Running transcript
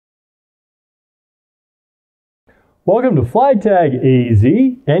Welcome to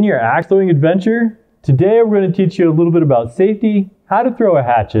FlagTagAZ and your axe throwing adventure. Today we're going to teach you a little bit about safety, how to throw a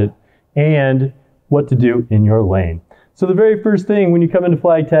hatchet, and what to do in your lane. So the very first thing when you come into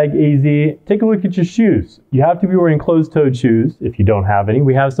FlagTagAZ, take a look at your shoes. You have to be wearing closed-toed shoes if you don't have any.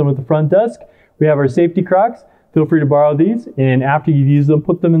 We have some at the front desk. We have our safety Crocs. Feel free to borrow these, and after you've used them,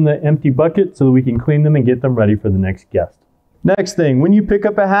 put them in the empty bucket so that we can clean them and get them ready for the next guest. Next thing, when you pick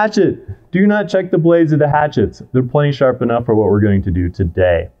up a hatchet, do not check the blades of the hatchets. They're plenty sharp enough for what we're going to do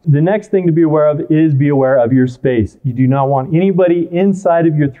today. The next thing to be aware of is be aware of your space. You do not want anybody inside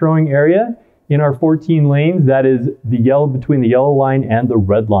of your throwing area. In our 14 lanes, that is the yellow between the yellow line and the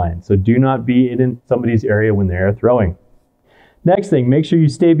red line. So do not be in somebody's area when they are throwing. Next thing, make sure you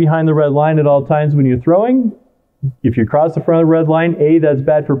stay behind the red line at all times when you're throwing. If you cross the front of the red line, that's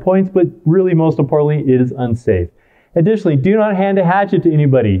bad for points, but really most importantly, it is unsafe. Additionally, do not hand a hatchet to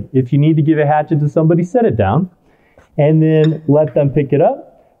anybody. If you need to give a hatchet to somebody, set it down and then let them pick it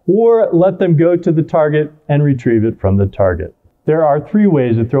up or let them go to the target and retrieve it from the target. There are 3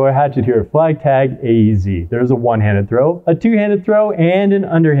 ways to throw a hatchet here at FlagTagAZ. There's a one-handed throw, a two-handed throw, and an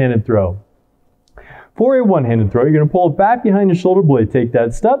underhanded throw. For a one-handed throw, you're going to pull it back behind your shoulder blade, take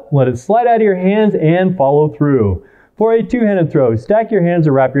that step, let it slide out of your hands, and follow through. For a two-handed throw, stack your hands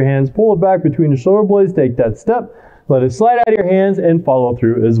or wrap your hands, pull it back between your shoulder blades, take that step, let it slide out of your hands, and follow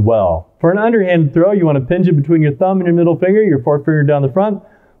through as well. For an underhanded throw, you want to pinch it between your thumb and your middle finger, your forefinger down the front,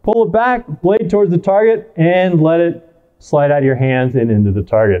 pull it back, blade towards the target, and let it slide out of your hands and into the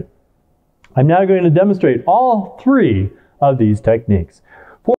target. I'm now going to demonstrate all 3 of these techniques.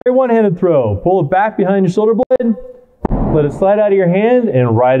 For a one-handed throw, pull it back behind your shoulder blade, let it slide out of your hand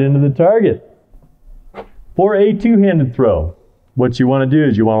and right into the target. For a two-handed throw, what you want to do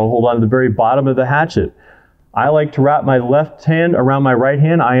is you want to hold on to the very bottom of the hatchet. I like to wrap my left hand around my right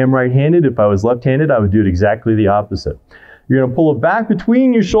hand. I am right-handed. If I was left-handed, I would do it exactly the opposite. You're going to pull it back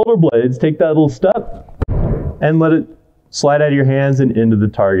between your shoulder blades, take that little step, and let it slide out of your hands and into the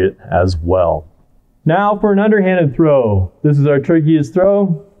target as well. Now for an underhanded throw. This is our trickiest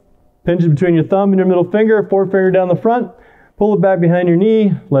throw. Pinch it between your thumb and your middle finger, forefinger down the front, pull it back behind your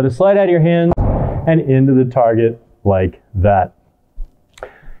knee, let it slide out of your hands and into the target like that.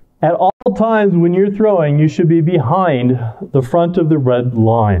 At all times when you're throwing, you should be behind the front of the red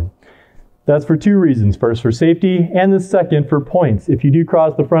line. That's for 2 reasons. First, for safety, and the second, for points. If you do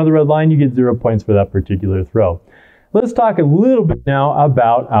cross the front of the red line, you get 0 points for that particular throw. Let's talk a little bit now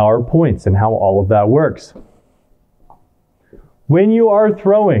about our points and how all of that works. When you are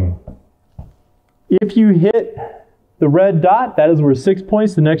throwing, if you hit the red dot, that is worth 6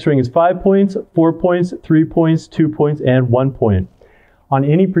 points. The next ring is 5 points, 4 points, 3 points, 2 points, and 1 point. On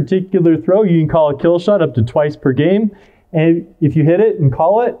any particular throw, you can call a kill shot up to twice per game. And if you hit it and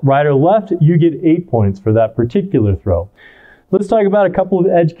call it, right or left, you get 8 points for that particular throw. Let's talk about a couple of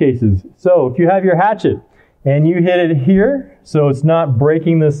edge cases. So if you have your hatchet and you hit it here, so it's not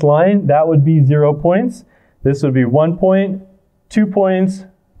breaking this line, that would be 0 points. This would be 1 point, 2 points,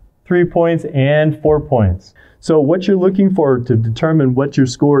 3 points, and 4 points. So what you're looking for to determine what your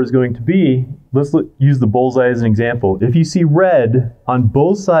score is going to be, let's use the bullseye as an example. If you see red on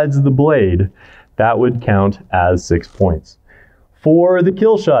both sides of the blade, that would count as 6 points. For the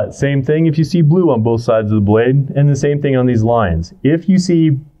kill shot, same thing if you see blue on both sides of the blade, and the same thing on these lines. If you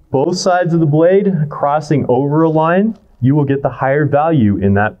see both sides of the blade crossing over a line, you will get the higher value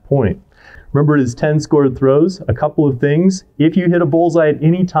in that point. Remember, it is 10 scored throws. A couple of things. If you hit a bullseye at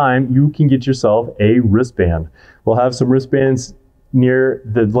any time, you can get yourself a wristband. We'll have some wristbands near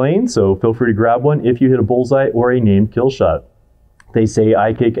the lane, so feel free to grab one if you hit a bullseye or a named kill shot. They say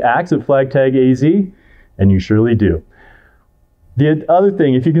I kick axe at FlagTagAZ, and you surely do. The other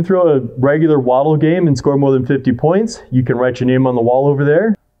thing, if you can throw a regular waddle game and score more than 50 points, you can write your name on the wall over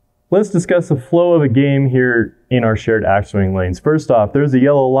there. Let's discuss the flow of a game here in our shared axe throwing lanes. First off, there's a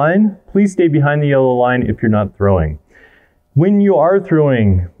yellow line. Please stay behind the yellow line if you're not throwing. When you are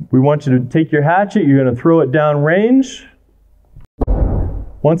throwing, we want you to take your hatchet, you're going to throw it down range.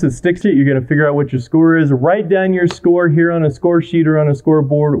 Once it sticks to it, you're going to figure out what your score is. Write down your score here on a score sheet or on a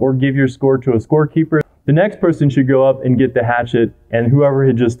scoreboard, or give your score to a scorekeeper. The next person should go up and get the hatchet, and whoever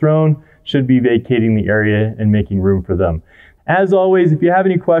had just thrown should be vacating the area and making room for them. As always, if you have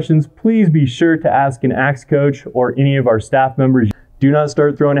any questions, please be sure to ask an axe coach or any of our staff members. Do not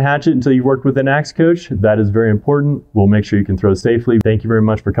start throwing a hatchet until you've worked with an axe coach. That is very important. We'll make sure you can throw safely. Thank you very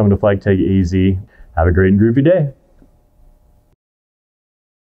much for coming to FlagTagAZ. Have a great and groovy day.